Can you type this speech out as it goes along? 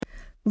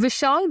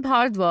Vishal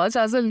Bhardwaj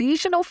has a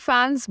legion of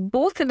fans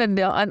both in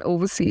India and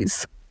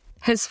overseas.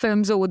 His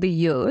films over the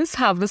years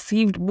have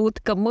received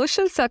both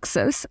commercial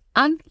success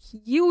and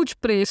huge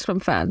praise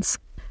from fans.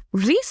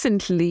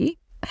 Recently,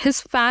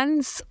 his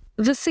fans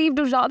received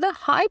a rather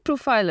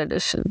high-profile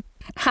addition.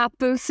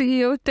 Apple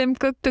CEO Tim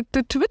Cook took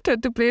to Twitter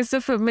to praise the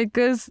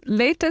filmmaker's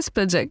latest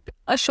project,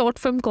 a short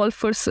film called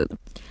Fursat,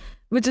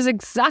 which is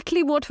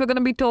exactly what we're going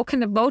to be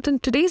talking about in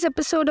today's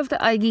episode of the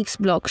iGeeks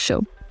Blog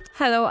Show.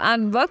 Hello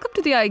and welcome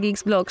to the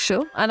iGeeks Blog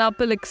Show, an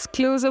Apple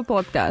exclusive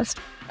podcast.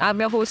 I'm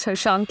your host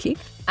Harshanki,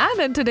 and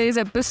in today's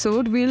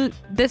episode we'll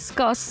break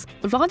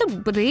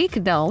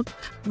down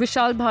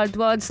Vishal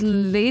Bhardwaj's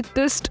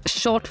latest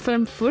short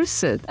film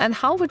Fursat and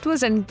how it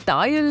was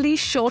entirely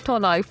shot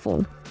on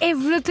iPhone.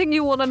 Everything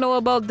you want to know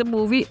about the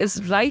movie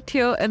is right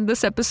here in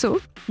this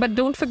episode. But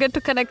don't forget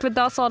to connect with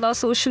us on our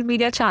social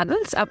media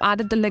channels. I've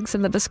added the links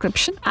in the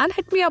description. And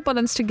hit me up on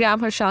Instagram,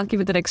 Harshanki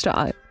with an extra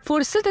I.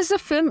 Fursat is a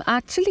film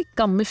actually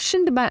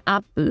commissioned by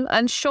Apple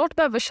and shot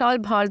by Vishal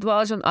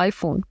Bhardwaj on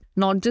iPhone.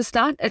 Not just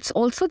that, it's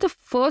also the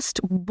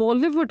first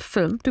Bollywood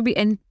film to be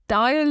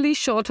entirely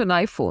shot on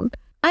iPhone.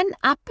 And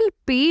Apple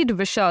paid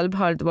Vishal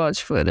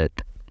Bhardwaj for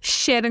it.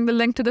 Sharing the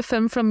link to the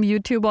film from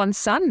YouTube on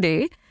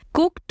Sunday,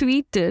 Cook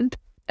tweeted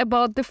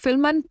about the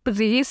film and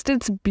praised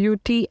its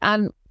beauty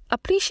and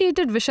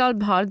appreciated Vishal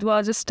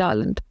Bhardwaj's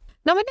talent.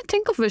 Now, when you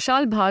think of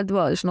Vishal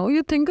Bhardwaj,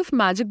 you think of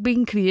magic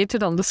being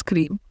created on the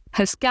screen.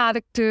 His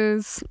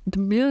characters, the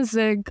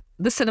music,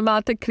 the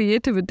cinematic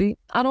creativity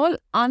are all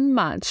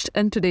unmatched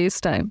in today's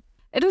time.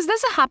 It was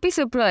thus a happy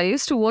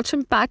surprise to watch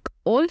him pack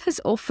all his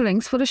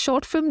offerings for a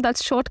short film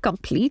that's shot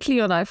completely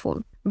on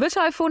iPhone. Which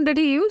iPhone did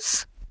he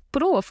use?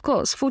 Pro, of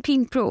course,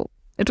 14 Pro.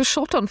 It was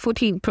shot on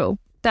 14 Pro.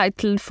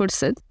 Titled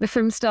Fursat, the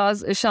film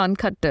stars Ishan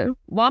Khattar,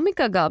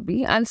 Vamika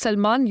Gabi and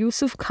Salman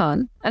Yusuf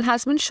Khan and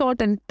has been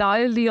shot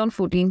entirely on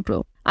 14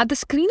 Pro. At the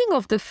screening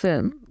of the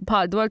film,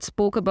 Bhardwaj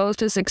spoke about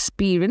his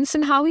experience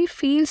and how he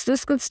feels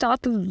this could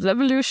start a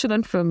revolution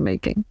in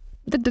filmmaking.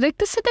 The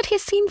director said that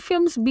he's seen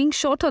films being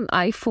shot on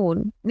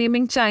iPhone,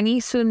 naming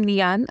Chinese film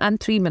Nian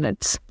and 3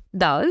 Minutes.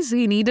 Thus,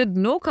 he needed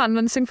no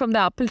convincing from the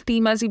Apple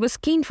team as he was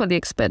keen for the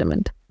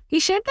experiment. He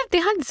shared that they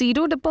had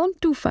zeroed upon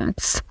 2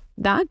 facts.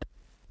 That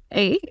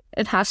A,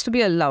 it has to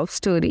be a love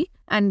story,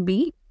 and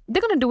B,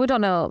 they're going to do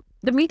it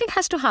the meeting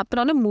has to happen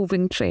on a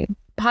moving train.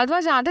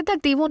 Bhardwaj added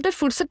that they wanted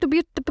Fursat to be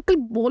a typical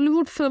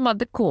Bollywood film at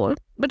the core,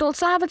 but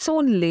also have its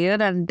own layer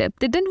and depth.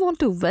 They didn't want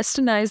to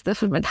westernize the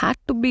film. It had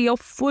to be a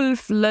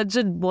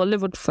full-fledged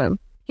Bollywood film.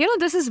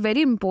 This is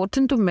very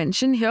important to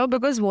mention here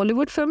because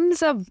Bollywood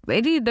films are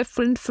very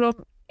different from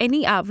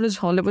any average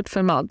Hollywood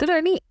film out there,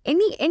 or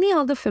any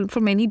other film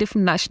from any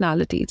different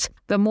nationalities.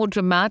 They're more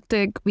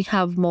dramatic, we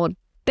have more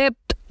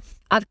depth.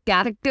 Our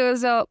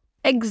characters are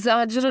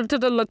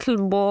exaggerated a little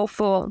more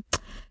for,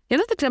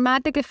 the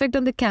dramatic effect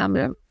on the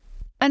camera.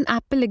 And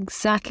Apple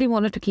exactly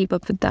wanted to keep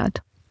up with that.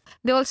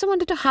 They also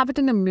wanted to have it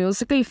in a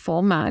musical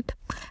format,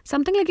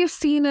 something like you've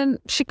seen in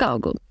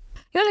Chicago.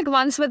 Like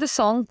once where the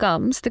song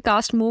comes, the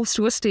cast moves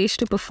to a stage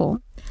to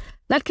perform.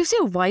 That gives you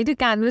a wider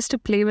canvas to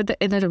play with the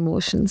inner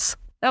emotions.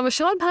 Now,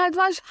 Vishal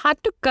Bhardwaj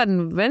had to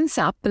convince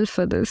Apple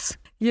for this.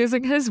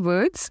 Using his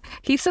words,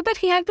 he said that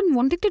he had been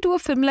wanting to do a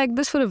film like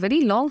this for a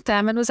very long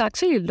time and was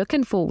actually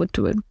looking forward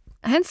to it.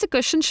 Hence, the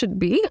question should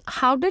be,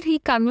 how did he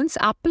convince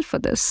Apple for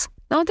this?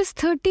 Now, this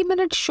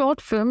 30-minute short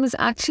film is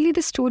actually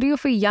the story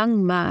of a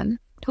young man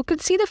who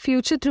could see the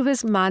future through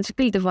his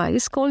magical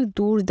device called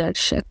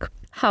Doordarshak.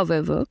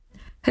 However,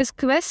 his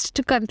quest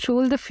to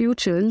control the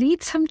future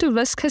leads him to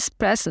risk his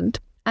present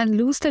and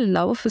lose the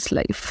love of his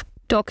life.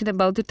 Talking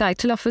about the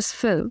title of his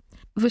film,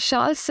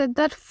 Vishal said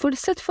that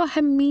Fursat for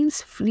him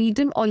means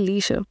freedom or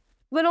leisure.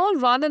 We're all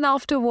running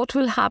after what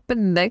will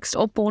happen next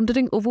or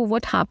pondering over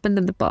what happened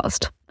in the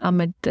past.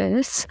 Amid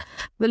this,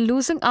 we're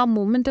losing our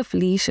moment of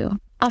leisure,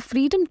 our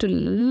freedom to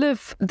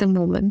live the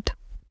moment.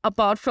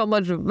 Apart from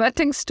a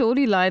riveting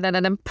storyline and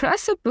an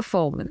impressive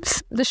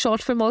performance, the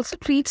short film also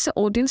treats the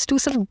audience to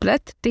some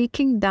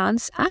breathtaking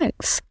dance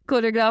acts.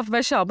 Choreographed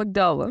by Shabak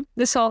Dawar,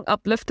 the song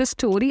uplifts the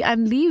story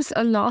and leaves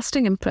a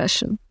lasting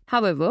impression.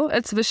 However,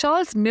 it's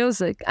Vishal's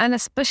music and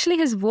especially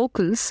his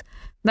vocals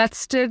that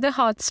stir the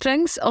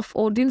heartstrings of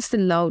audience the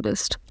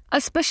loudest.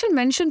 A special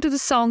mention to the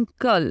song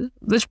Kal,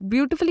 which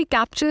beautifully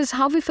captures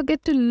how we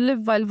forget to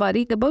live while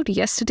worrying about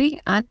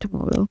yesterday and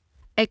tomorrow.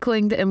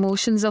 Echoing the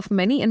emotions of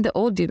many in the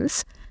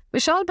audience,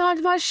 Vishal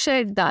Bhardwaj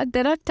shared that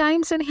there are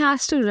times when he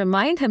has to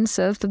remind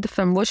himself that the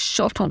film was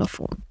shot on a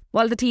phone.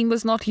 While the team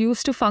was not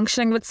used to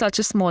functioning with such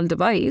a small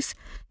device,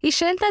 he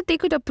shared that they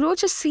could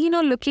approach a scene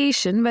or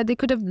location where they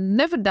could have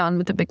never done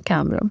with a big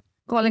camera,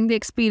 calling the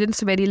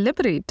experience very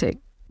liberating.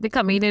 The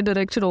comedian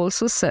director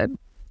also said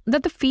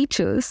that the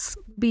features,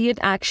 be it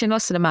action or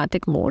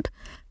cinematic mode,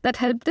 that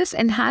helped this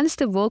enhance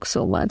the work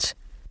so much.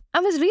 I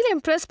was really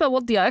impressed by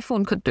what the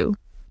iPhone could do.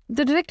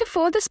 The director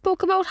further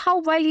spoke about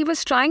how while he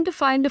was trying to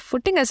find a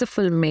footing as a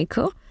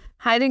filmmaker,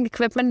 hiring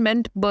equipment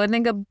meant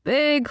burning a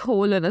big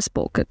hole in his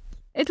pocket.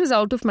 It was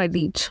out of my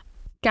reach.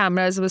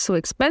 Cameras were so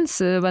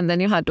expensive and then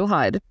you had to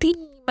hire a team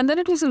and then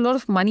it was a lot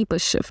of money per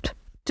shift.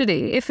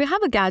 Today, if you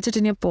have a gadget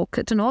in your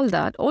pocket and all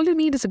that, all you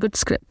need is a good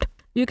script.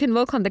 You can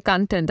work on the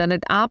content and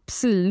it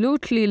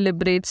absolutely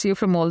liberates you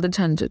from all the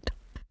jhanjat.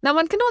 Now,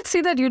 one cannot say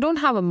that you don't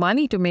have a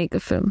money to make a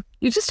film.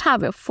 You just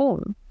have your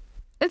phone.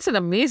 It's an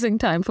amazing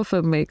time for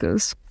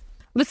filmmakers.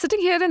 We're sitting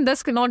here and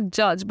thus cannot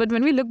judge, but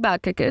when we look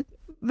back at it,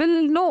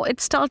 we'll know it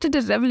started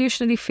a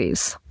revolutionary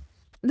phase.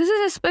 This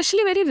is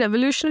especially very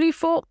revolutionary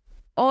for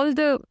all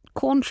the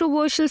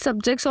controversial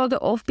subjects or the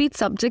offbeat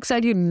subjects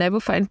that you never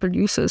find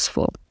producers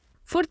for.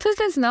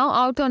 Fursit is now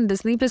out on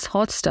Disney Plus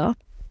Hotstar.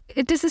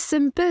 It is a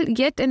simple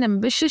yet an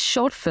ambitious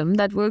short film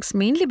that works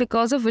mainly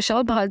because of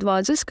Vishal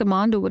Bhardwaj's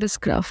command over his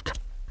craft.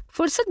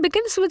 Fursit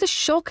begins with a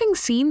shocking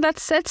scene that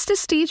sets the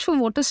stage for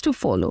what is to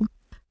follow.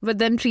 We're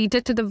then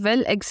treated to the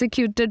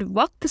well-executed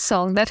Waqt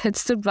song that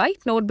hits the right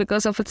note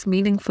because of its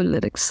meaningful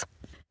lyrics.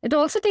 It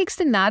also takes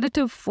the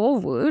narrative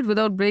forward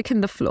without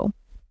breaking the flow.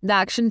 The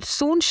action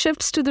soon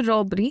shifts to the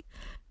robbery,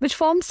 which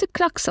forms the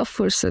crux of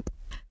Fursit.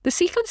 The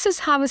sequences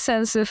have a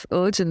sense of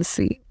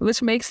urgency,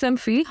 which makes them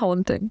feel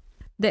haunting.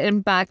 Their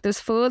impact is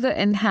further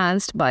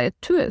enhanced by a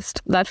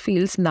twist that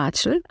feels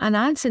natural and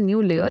adds a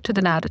new layer to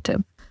the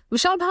narrative.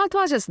 Vishal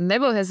Bhardwaj has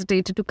never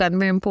hesitated to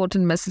convey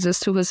important messages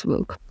through his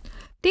work.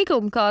 Take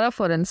Omkara,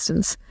 for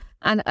instance,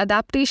 an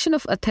adaptation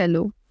of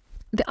Othello.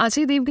 The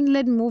Ajay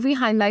Devgan-led movie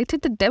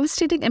highlighted the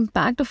devastating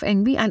impact of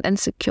envy and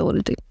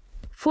insecurity.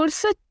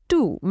 Fursit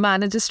too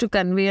manages to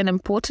convey an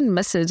important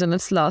message in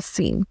its last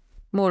scene.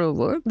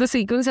 Moreover, the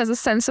sequence has a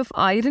sense of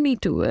irony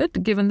to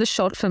it, given the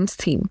short film's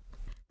theme.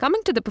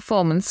 Coming to the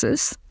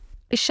performances,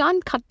 Ishan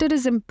Khattar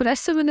is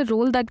impressive in a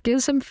role that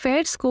gives him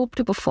fair scope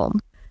to perform.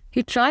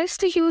 He tries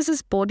to use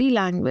his body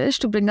language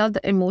to bring out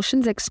the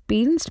emotions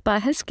experienced by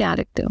his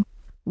character.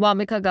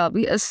 Vamika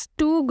Gabi is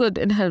too good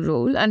in her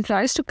role and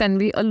tries to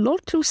convey a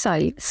lot through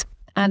silence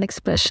and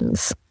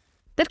expressions.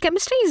 Their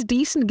chemistry is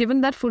decent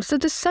given that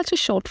Fursit is such a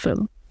short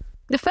film.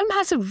 The film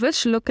has a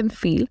rich look and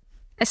feel,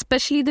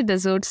 especially the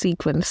desert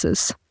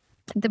sequences.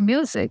 The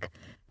music,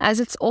 as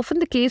it's often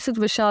the case with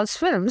Vishal's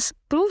films,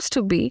 proves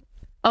to be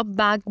a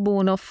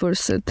backbone of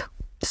Fursit.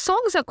 The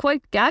songs are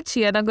quite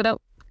catchy and are going to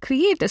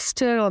create a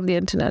stir on the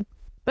internet.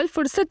 Well,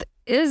 Fursit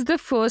is the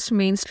first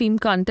mainstream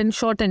content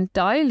shot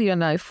entirely on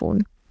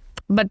iPhone.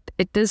 But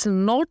it is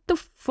not the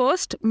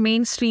first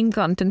mainstream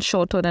content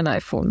shot on an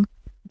iPhone.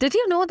 Did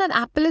you know that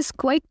Apple is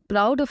quite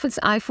proud of its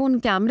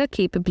iPhone camera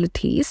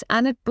capabilities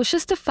and it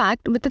pushes the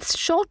fact with its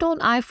shot on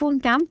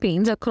iPhone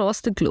campaigns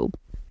across the globe?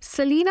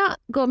 Selena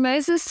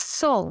Gomez's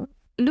song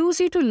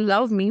Lose You to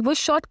Love Me was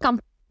shot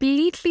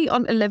completely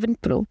on 11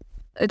 Pro.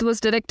 It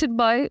was directed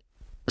by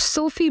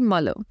Sophie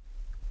Muller.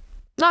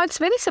 Now, it's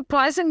very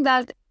surprising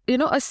that,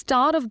 a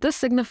star of this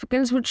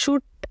significance would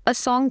shoot a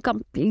song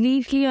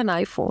completely on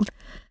iPhone.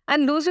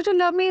 And Lose You to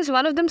Love Me is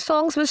one of them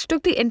songs which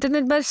took the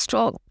internet by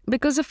storm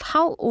because of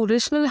how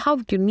original, how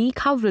unique,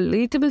 how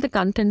relatable the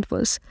content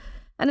was.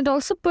 And it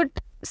also put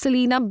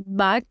Selena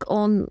back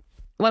on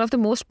one of the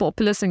most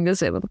popular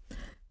singers ever.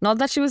 Not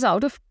that she was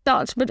out of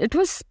touch, but it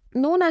was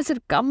known as a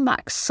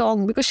comeback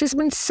song because she's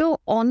been so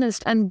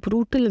honest and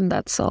brutal in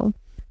that song.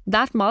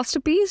 That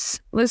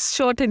masterpiece was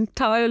shot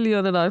entirely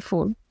on an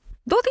iPhone.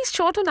 Though these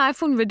shot on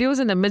iPhone videos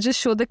and images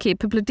show the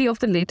capability of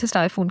the latest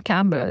iPhone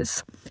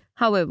cameras.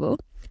 However,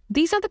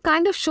 these are the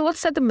kind of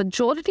shots that the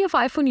majority of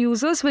iPhone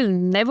users will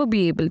never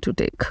be able to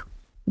take.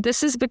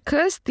 This is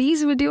because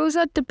these videos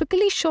are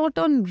typically shot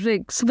on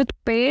rigs with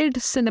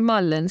paired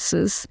cinema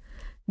lenses,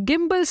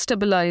 gimbal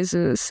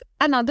stabilizers,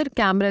 and other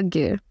camera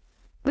gear,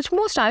 which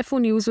most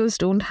iPhone users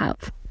don't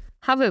have.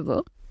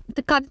 However,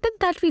 the content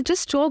that we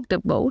just talked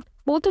about,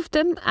 both of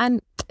them,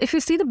 and if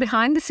you see the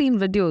behind-the-scene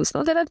videos,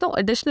 there are no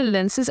additional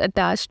lenses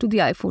attached to the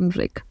iPhone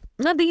rig.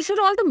 Now, these are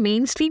all the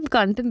mainstream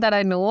content that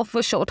I know of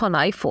was shot on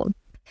iPhone.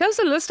 Here's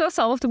a list of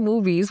some of the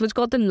movies which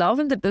got the love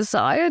and the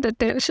desired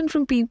attention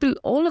from people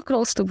all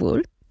across the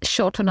world,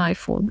 shot on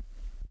iPhone.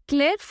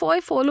 Claire Foy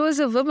follows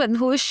a woman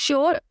who is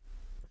sure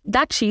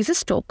that she's a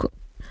stalker.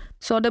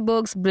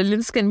 Soderbergh's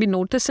brilliance can be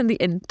noticed in the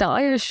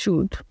entire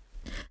shoot.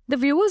 The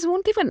viewers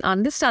won't even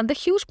understand the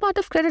huge part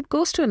of credit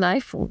goes to an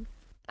iPhone.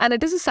 And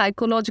it is a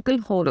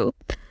psychological horror,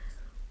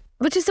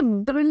 which is a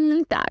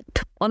brilliant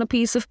act on a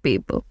piece of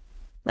paper.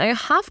 Now you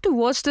have to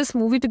watch this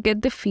movie to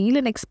get the feel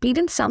and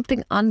experience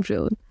something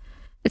unreal.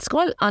 It's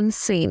called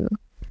Unsane.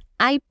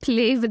 I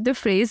play with the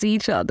phrase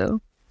each other.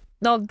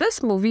 Now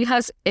this movie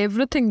has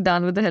everything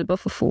done with the help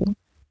of a phone.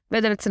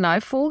 Whether it's an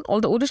iPhone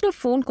or the original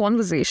phone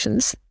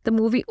conversations, the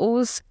movie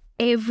owes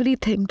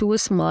everything to a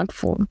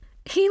smartphone.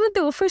 Even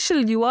the official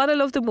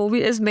URL of the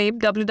movie is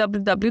named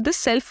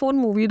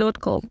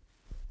www.thecellphonemovie.com.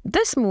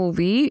 This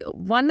movie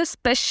won a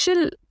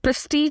special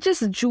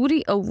prestigious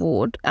jury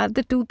award at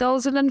the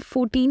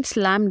 2014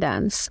 Slam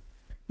Dance.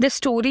 The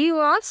story, you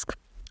ask?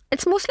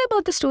 It's mostly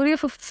about the story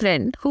of a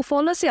friend who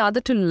follows the other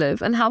to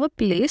live and have a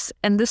place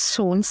in this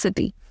shown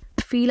city.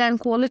 The feel and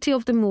quality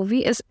of the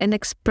movie is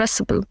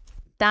inexpressible.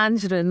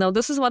 Tangerine. Now,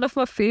 this is one of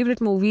my favorite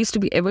movies to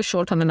be ever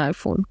shot on an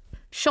iPhone.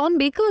 Sean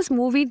Baker's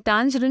movie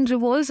Tangerine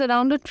revolves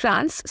around a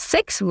trans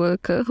sex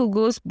worker who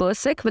goes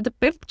berserk when the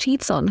pimp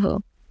cheats on her.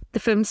 The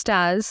film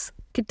stars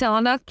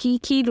Kitana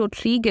Kiki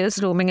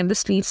Rodriguez roaming in the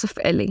streets of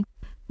LA.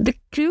 The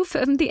crew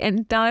filmed the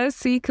entire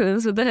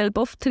sequence with the help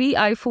of 3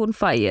 iPhone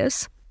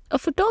 5s, a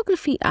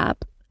photography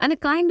app, and a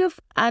kind of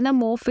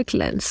anamorphic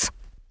lens.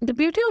 The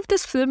beauty of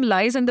this film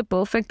lies in the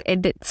perfect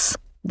edits,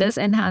 thus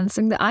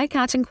enhancing the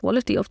eye-catching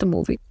quality of the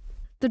movie.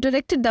 The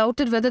director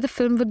doubted whether the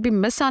film would be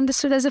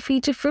misunderstood as a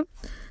feature film,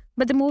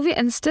 but the movie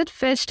instead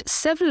fetched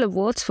several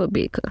awards for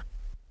Baker.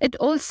 It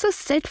also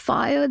set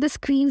fire the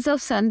screens of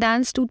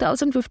Sundance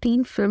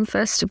 2015 Film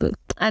Festival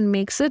and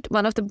makes it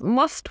one of the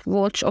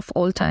must-watch of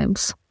all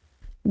times.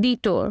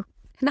 Detour.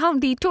 Now,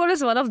 Detour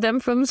is one of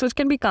them films which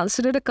can be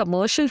considered a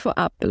commercial for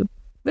Apple,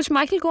 which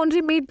Michael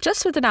Gondry made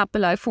just with an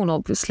Apple iPhone,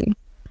 obviously.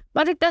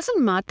 But it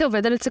doesn't matter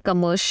whether it's a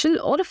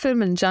commercial or a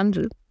film in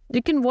general.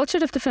 You can watch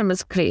it if the film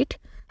is great,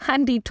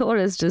 and Detour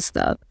is just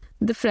that.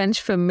 The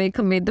French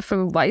filmmaker made the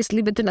film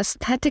wisely with an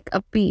aesthetic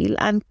appeal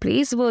and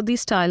praiseworthy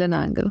style and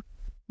angle.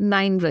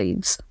 9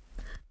 Raids.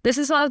 This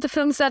is one of the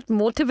films that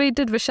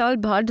motivated Vishal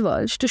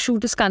Bhardwaj to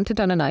shoot his content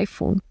on an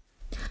iPhone.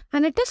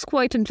 And it is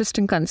quite an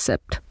interesting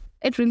concept.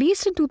 It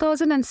released in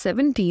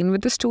 2017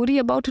 with a story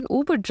about an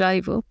Uber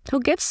driver who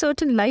gets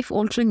certain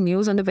life-altering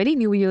news on a very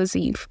New Year's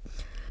Eve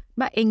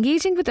by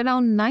engaging with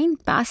around 9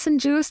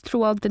 passengers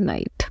throughout the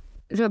night.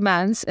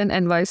 Romance in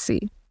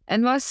NYC.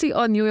 NYC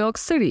or New York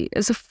City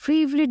is a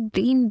favorite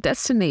dream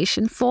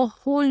destination for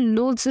whole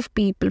loads of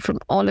people from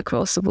all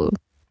across the world.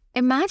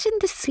 Imagine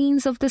the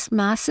scenes of this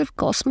massive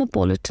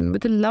cosmopolitan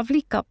with a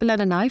lovely couple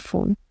and an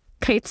iPhone.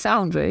 Great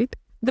sound, right?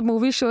 The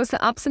movie shows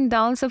the ups and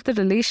downs of the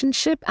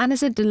relationship and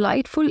is a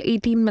delightful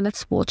 18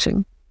 minutes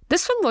watching.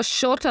 This film was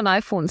shot on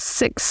iPhone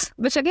 6,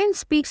 which again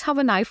speaks how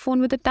an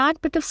iPhone with a tad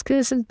bit of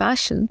skills and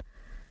passion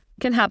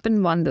can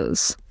happen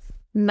wonders.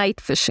 Night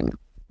Fishing.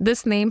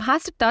 This name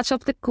has a touch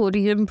of the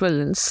Korean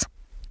brilliance.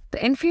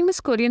 The infamous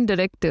Korean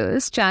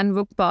directors Chan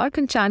Wook Park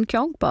and Chan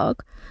Kyung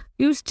Park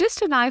used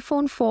just an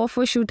iPhone 4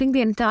 for shooting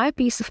the entire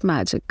piece of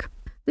magic.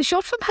 The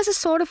short film has a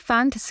sort of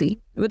fantasy,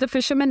 with a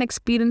fisherman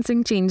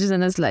experiencing changes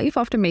in his life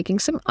after making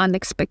some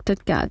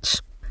unexpected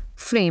catch.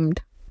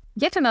 Framed.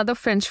 Yet another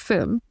French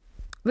film,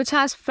 which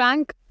has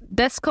Frank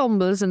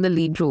Descombles in the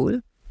lead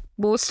role,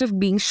 boasts of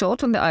being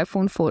shot on the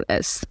iPhone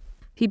 4S.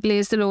 He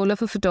plays the role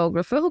of a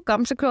photographer who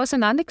comes across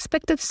an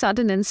unexpected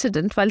sudden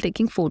incident while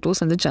taking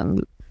photos in the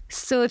jungle.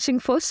 Searching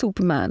for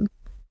Superman.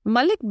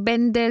 Malik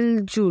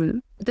Bendeljoul,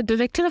 the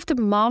director of the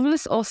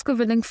marvelous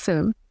Oscar-winning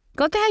film,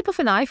 got the help of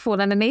an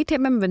iPhone and an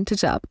 8mm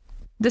vintage app.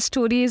 The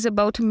story is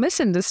about a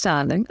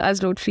misunderstanding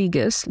as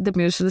Rodriguez, the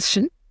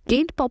musician,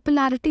 gained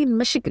popularity in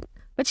Michigan,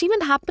 which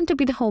even happened to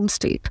be the home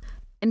state.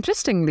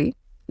 Interestingly,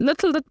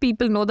 little did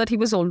people know that he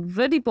was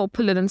already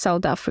popular in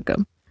South Africa.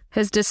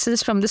 His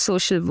distance from the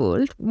social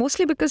world,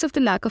 mostly because of the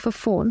lack of a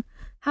phone,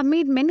 have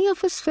made many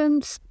of his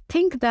films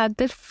think that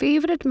their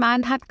favorite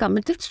man had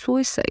committed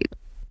suicide.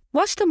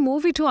 Watch the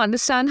movie to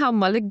understand how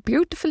Malik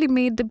beautifully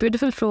made the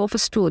beautiful flow of a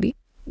story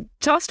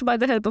just by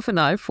the help of an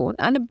iPhone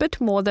and a bit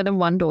more than a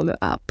 $1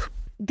 app.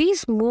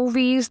 These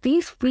movies,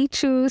 these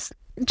features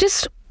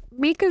just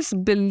make us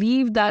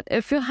believe that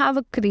if you have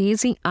a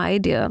crazy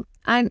idea,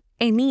 and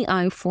any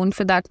iPhone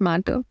for that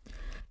matter,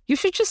 you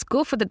should just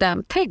go for the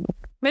damn thing.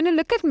 When you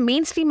look at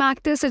mainstream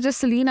actors such as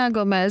Selena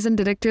Gomez and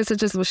directors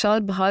such as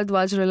Vishal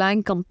Bhardwaj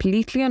relying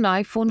completely on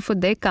iPhone for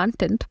their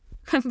content,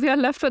 we are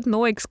left with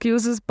no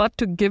excuses but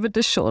to give it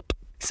a shot.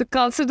 So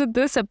consider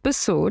this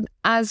episode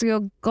as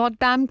your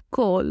goddamn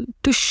call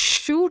to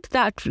shoot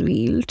that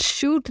reel,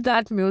 shoot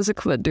that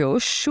music video,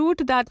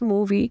 shoot that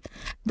movie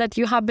that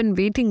you have been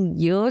waiting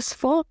years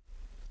for.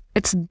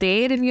 It's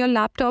there in your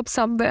laptop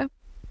somewhere,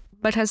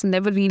 but has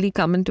never really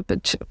come into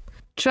picture.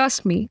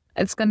 Trust me,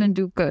 it's gonna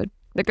do good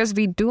because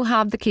we do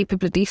have the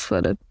capabilities for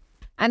it.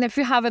 And if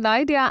you have an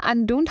idea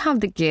and don't have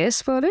the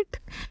gears for it,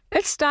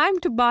 it's time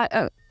to buy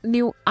a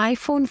new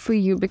iPhone for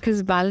you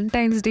because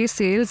Valentine's Day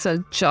sales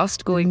are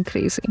just going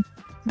crazy.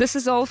 This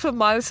is all from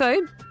my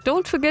side.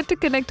 Don't forget to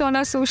connect on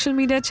our social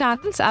media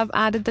channels. I've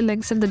added the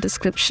links in the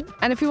description.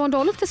 And if you want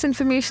all of this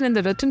information in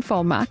the written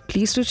format,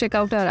 please do check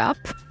out our app.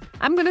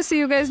 I'm going to see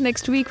you guys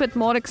next week with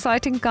more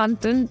exciting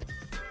content,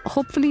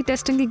 hopefully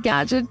testing a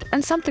gadget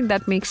and something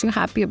that makes you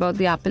happy about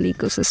the Apple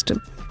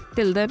ecosystem.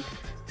 Till then,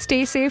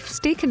 stay safe,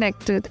 stay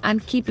connected,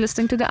 and keep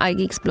listening to the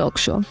iGeeks blog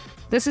show.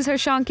 This is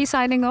Harshanki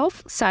signing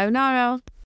off. Sayonara.